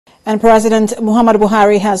And President Muhammadu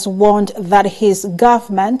Buhari has warned that his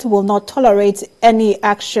government will not tolerate any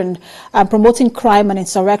action promoting crime and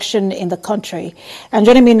insurrection in the country. And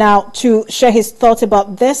joining me now to share his thoughts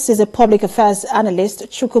about this is a public affairs analyst,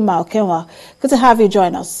 Chukuma Okenwa. Good to have you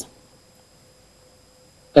join us.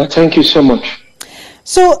 Thank you so much.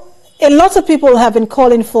 So, a lot of people have been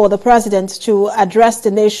calling for the president to address the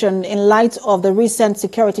nation in light of the recent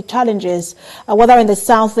security challenges, whether in the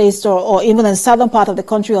southeast or even in the southern part of the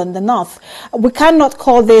country or in the north. We cannot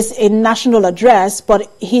call this a national address,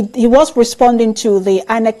 but he was responding to the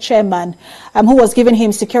INEC chairman who was giving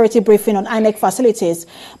him security briefing on INEC facilities.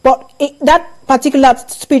 But that particular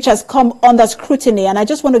speech has come under scrutiny, and I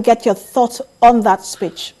just want to get your thoughts on that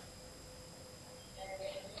speech.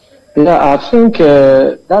 Yeah, I think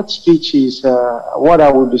that speech is what I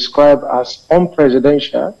would describe as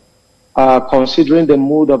unpresidential, considering the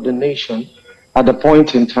mood of the nation at the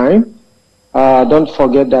point in time. Don't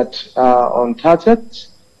forget that on 30th,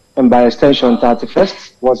 and by extension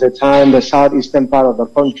 31st, was a time the southeastern part of the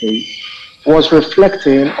country was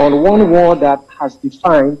reflecting on one war that has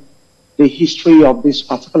defined the history of this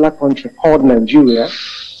particular country called Nigeria.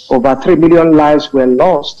 Over 3 million lives were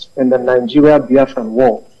lost in the Nigeria-Biafran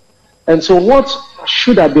war. And so what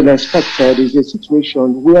should have been expected is a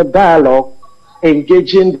situation where dialogue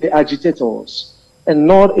engaging the agitators and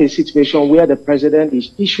not a situation where the president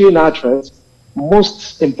is issuing threats,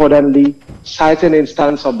 most importantly, citing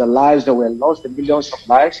instance of the lives that were lost, the millions of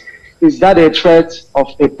lives. Is that a threat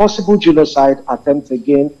of a possible genocide attempt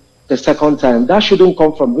again the second time? That shouldn't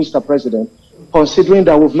come from Mr. President, considering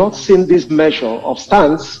that we've not seen this measure of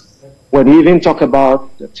stance when we even talk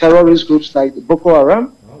about the terrorist groups like Boko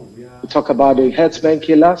Haram. We talk about the herdsmen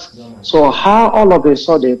killers. So how all of a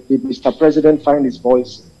sudden did Mr. President find his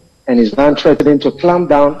voice and is now threatening to clamp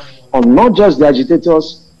down on not just the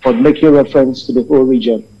agitators, but making reference to the whole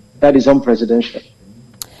region? That is unprecedented.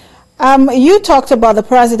 You talked about the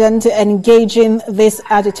president engaging these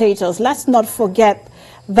agitators. Let's not forget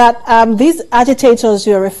that these agitators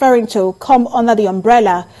you're referring to come under the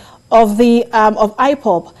umbrella of the of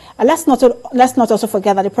IPOB. And let's not also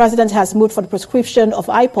forget that the president has moved for the prescription of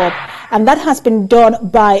IPOB, and that has been done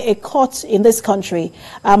by a court in this country.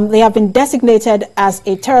 They have been designated as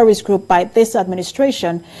a terrorist group by this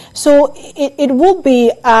administration. So it would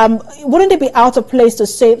be, wouldn't it be out of place to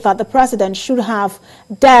say that the president should have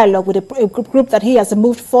dialogue with a group that he has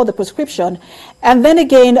moved for the prescription? And then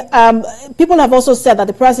again, people have also said that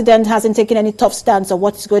the president hasn't taken any tough stance on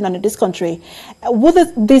what is going on in this country.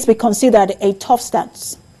 Would this be considered a tough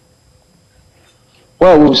stance?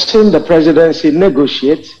 Well, we've seen the presidency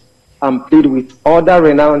negotiate and plead with other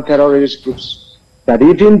renowned terrorist groups that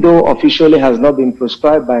even though officially has not been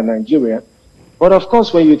prescribed by Nigeria, but of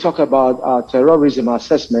course when you talk about terrorism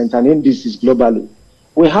assessment and indices globally,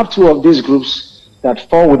 we have two of these groups that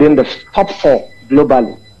fall within the top 4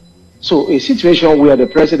 globally. So a situation where the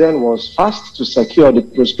president was fast to secure the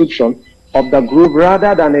prescription of the group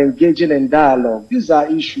rather than engaging in dialogue. These are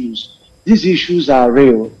issues. These issues are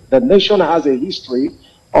real. The nation has a history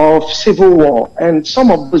of civil war, and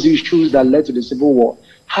some of those issues that led to the civil war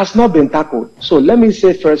has not been tackled. So let me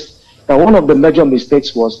say first that one of the major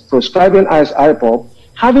mistakes was prescribing as IPOB.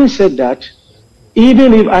 Having said that,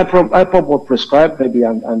 even if IPOB was prescribed maybe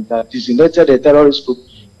and designated a terrorist group,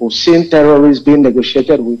 we've seen terrorists being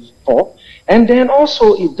negotiated with for. And then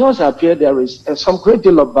also it does appear there is some great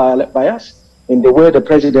deal of bias in the way the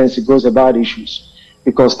presidency goes about issues.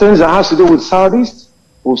 Because things that has to do with Southeast,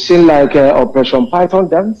 we've seen like Operation Python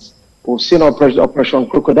Dance, we've seen Operation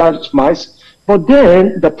Crocodile Mice, but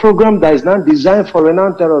then the program that is now designed for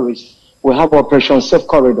renowned terrorists, we have Operation Safe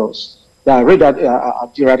Corridors that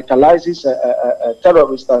radicalizes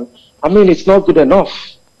terrorists, and I mean it's not good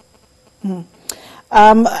enough.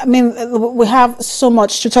 I mean, we have so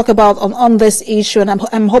much to talk about on this issue, and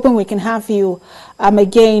I'm hoping we can have you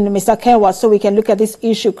again, Mr. Okenwa, so we can look at this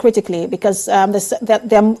issue critically, because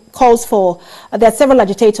there calls for, there are several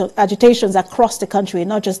agitations across the country,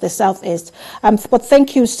 not just the southeast. But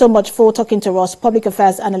thank you so much for talking to us, Public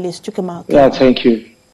Affairs Analyst Chukuma Okenwa. Yeah, thank you.